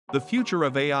The future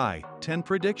of AI, 10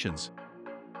 predictions.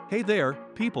 Hey there,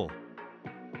 people.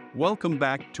 Welcome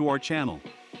back to our channel.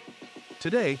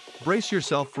 Today, brace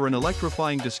yourself for an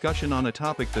electrifying discussion on a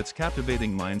topic that's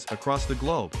captivating minds across the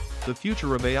globe, the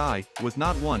future of AI, with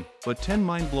not one, but 10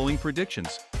 mind-blowing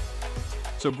predictions.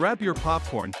 So grab your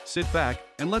popcorn, sit back,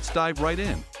 and let's dive right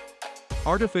in.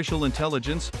 Artificial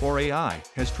intelligence, or AI,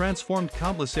 has transformed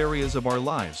countless areas of our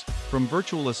lives, from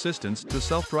virtual assistants to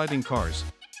self-driving cars.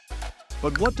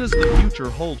 But what does the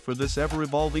future hold for this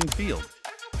ever-evolving field?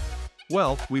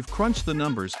 Well, we've crunched the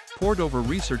numbers, pored over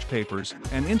research papers,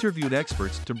 and interviewed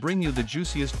experts to bring you the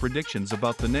juiciest predictions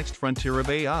about the next frontier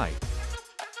of AI.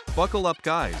 Buckle up,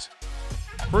 guys.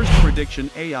 First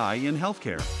prediction: AI in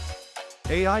healthcare.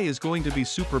 AI is going to be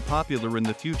super popular in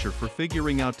the future for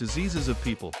figuring out diseases of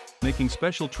people, making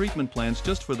special treatment plans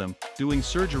just for them, doing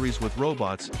surgeries with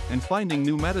robots, and finding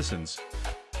new medicines.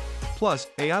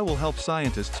 Plus, AI will help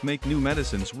scientists make new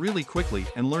medicines really quickly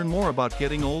and learn more about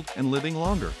getting old and living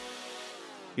longer.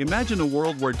 Imagine a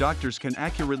world where doctors can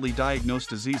accurately diagnose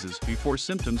diseases before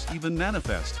symptoms even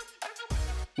manifest.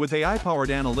 With AI-powered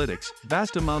analytics,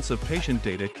 vast amounts of patient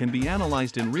data can be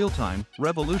analyzed in real time,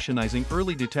 revolutionizing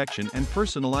early detection and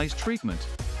personalized treatment.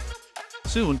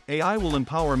 Soon, AI will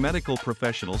empower medical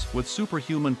professionals with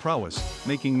superhuman prowess,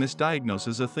 making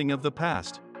misdiagnosis a thing of the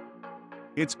past.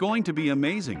 It's going to be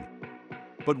amazing.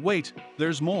 But wait,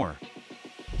 there's more.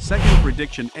 Second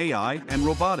prediction: AI and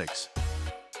robotics.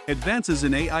 Advances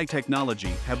in AI technology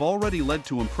have already led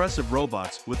to impressive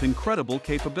robots with incredible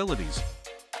capabilities.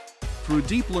 Through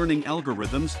deep learning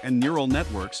algorithms and neural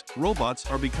networks, robots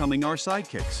are becoming our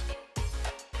sidekicks.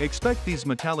 Expect these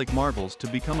metallic marvels to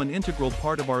become an integral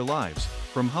part of our lives,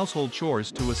 from household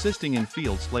chores to assisting in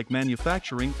fields like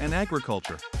manufacturing and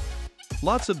agriculture.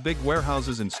 Lots of big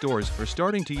warehouses and stores are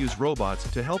starting to use robots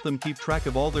to help them keep track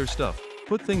of all their stuff,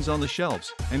 put things on the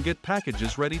shelves, and get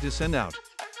packages ready to send out.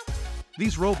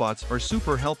 These robots are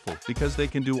super helpful because they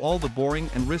can do all the boring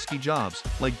and risky jobs,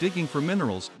 like digging for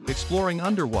minerals, exploring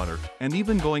underwater, and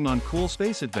even going on cool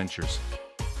space adventures.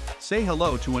 Say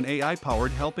hello to an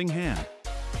AI-powered helping hand.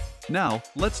 Now,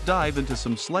 let's dive into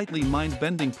some slightly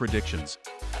mind-bending predictions.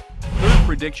 Third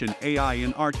prediction: AI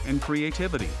in art and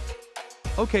creativity.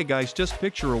 Okay guys, just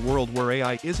picture a world where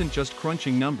AI isn't just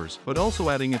crunching numbers, but also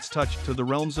adding its touch to the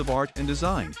realms of art and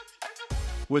design.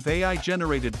 With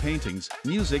AI-generated paintings,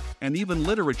 music, and even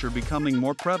literature becoming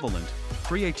more prevalent,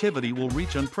 creativity will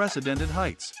reach unprecedented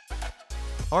heights.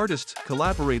 Artists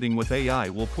collaborating with AI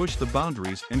will push the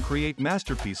boundaries and create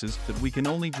masterpieces that we can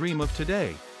only dream of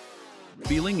today.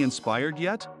 Feeling inspired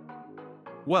yet?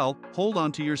 Well, hold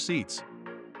on to your seats.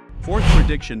 Fourth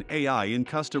prediction: AI in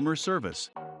customer service.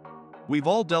 We've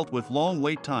all dealt with long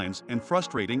wait times and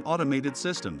frustrating automated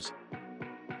systems.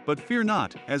 But fear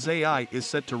not, as AI is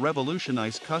set to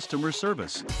revolutionize customer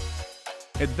service.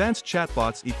 Advanced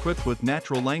chatbots equipped with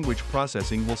natural language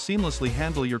processing will seamlessly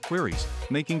handle your queries,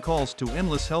 making calls to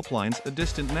endless helplines a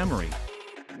distant memory.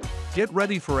 Get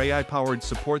ready for AI-powered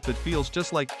support that feels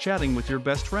just like chatting with your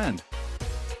best friend.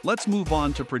 Let's move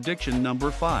on to prediction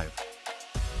number 5.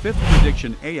 Fifth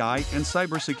prediction: AI and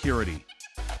cybersecurity.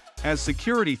 As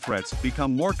security threats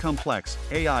become more complex,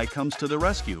 AI comes to the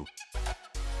rescue.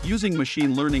 Using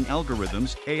machine learning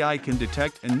algorithms, AI can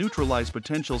detect and neutralize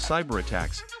potential cyber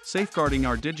attacks, safeguarding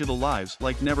our digital lives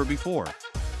like never before.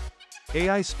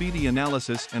 AI's speedy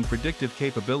analysis and predictive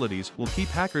capabilities will keep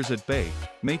hackers at bay,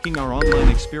 making our online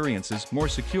experiences more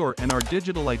secure and our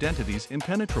digital identities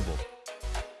impenetrable.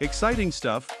 Exciting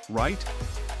stuff, right?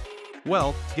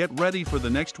 Well, get ready for the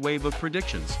next wave of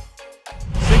predictions.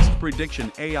 Sixth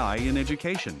prediction: AI in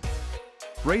education.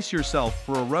 Brace yourself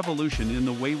for a revolution in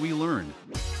the way we learn.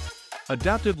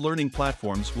 Adaptive learning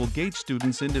platforms will gauge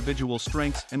students' individual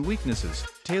strengths and weaknesses,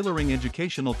 tailoring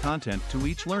educational content to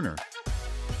each learner.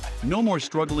 No more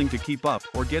struggling to keep up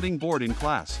or getting bored in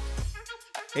class.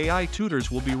 AI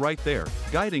tutors will be right there,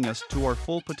 guiding us to our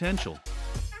full potential.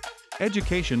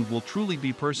 Education will truly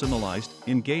be personalized,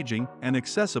 engaging, and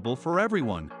accessible for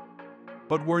everyone.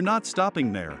 But we're not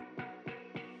stopping there.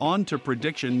 On to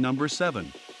prediction number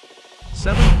 7.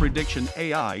 Seventh prediction: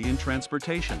 AI in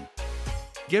transportation.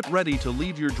 Get ready to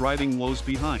leave your driving woes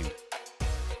behind.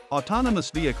 Autonomous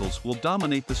vehicles will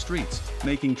dominate the streets,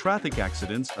 making traffic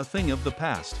accidents a thing of the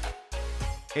past.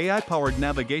 AI-powered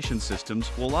navigation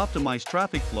systems will optimize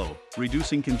traffic flow,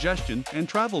 reducing congestion and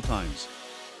travel times.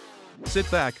 Sit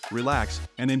back, relax,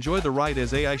 and enjoy the ride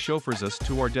as AI chauffeurs us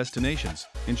to our destinations,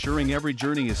 ensuring every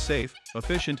journey is safe,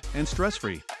 efficient, and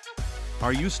stress-free.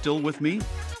 Are you still with me?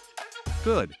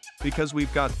 Good, because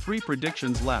we've got 3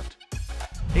 predictions left.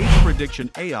 8th prediction: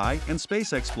 AI and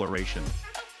space exploration.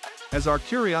 As our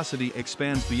curiosity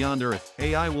expands beyond Earth,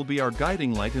 AI will be our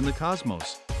guiding light in the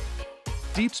cosmos.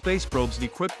 Deep space probes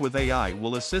equipped with AI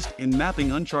will assist in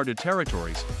mapping uncharted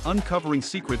territories, uncovering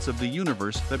secrets of the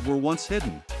universe that were once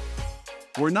hidden.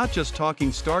 We're not just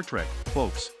talking Star Trek,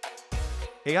 folks.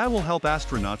 AI will help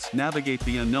astronauts navigate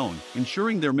the unknown,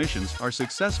 ensuring their missions are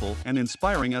successful and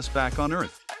inspiring us back on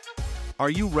Earth. Are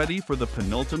you ready for the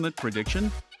penultimate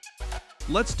prediction?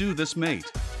 Let's do this, mate.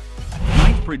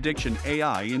 Ninth prediction: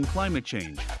 AI in climate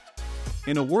change.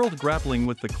 In a world grappling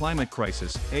with the climate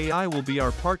crisis, AI will be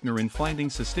our partner in finding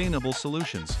sustainable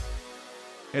solutions.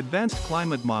 Advanced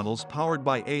climate models powered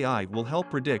by AI will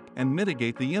help predict and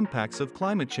mitigate the impacts of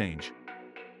climate change.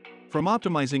 From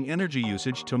optimizing energy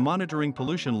usage to monitoring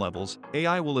pollution levels,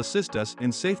 AI will assist us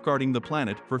in safeguarding the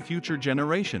planet for future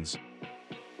generations.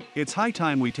 It's high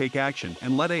time we take action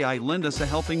and let AI lend us a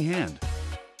helping hand.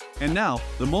 And now,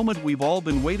 the moment we've all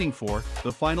been waiting for,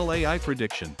 the final AI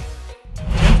prediction.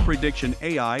 10th prediction: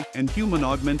 AI and human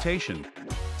augmentation.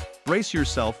 Brace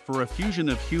yourself for a fusion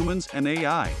of humans and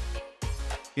AI.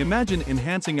 Imagine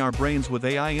enhancing our brains with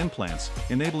AI implants,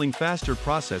 enabling faster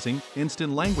processing,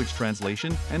 instant language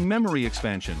translation, and memory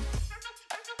expansion.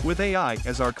 With AI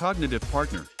as our cognitive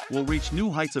partner, we'll reach new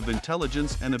heights of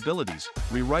intelligence and abilities,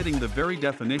 rewriting the very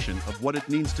definition of what it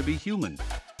means to be human.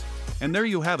 And there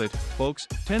you have it, folks,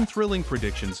 10 thrilling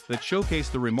predictions that showcase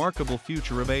the remarkable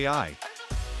future of AI.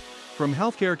 From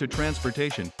healthcare to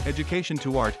transportation, education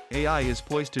to art, AI is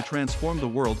poised to transform the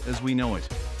world as we know it.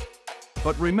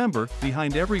 But remember,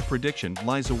 behind every prediction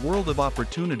lies a world of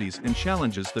opportunities and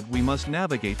challenges that we must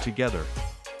navigate together.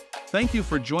 Thank you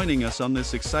for joining us on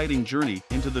this exciting journey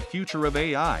into the future of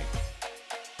AI.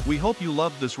 We hope you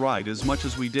loved this ride as much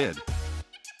as we did.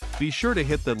 Be sure to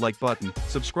hit that like button,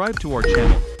 subscribe to our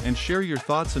channel, and share your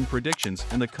thoughts and predictions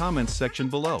in the comments section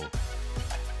below.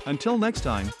 Until next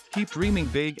time, keep dreaming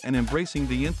big and embracing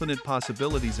the infinite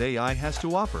possibilities AI has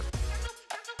to offer.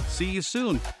 See you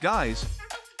soon, guys.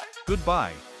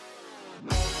 Goodbye.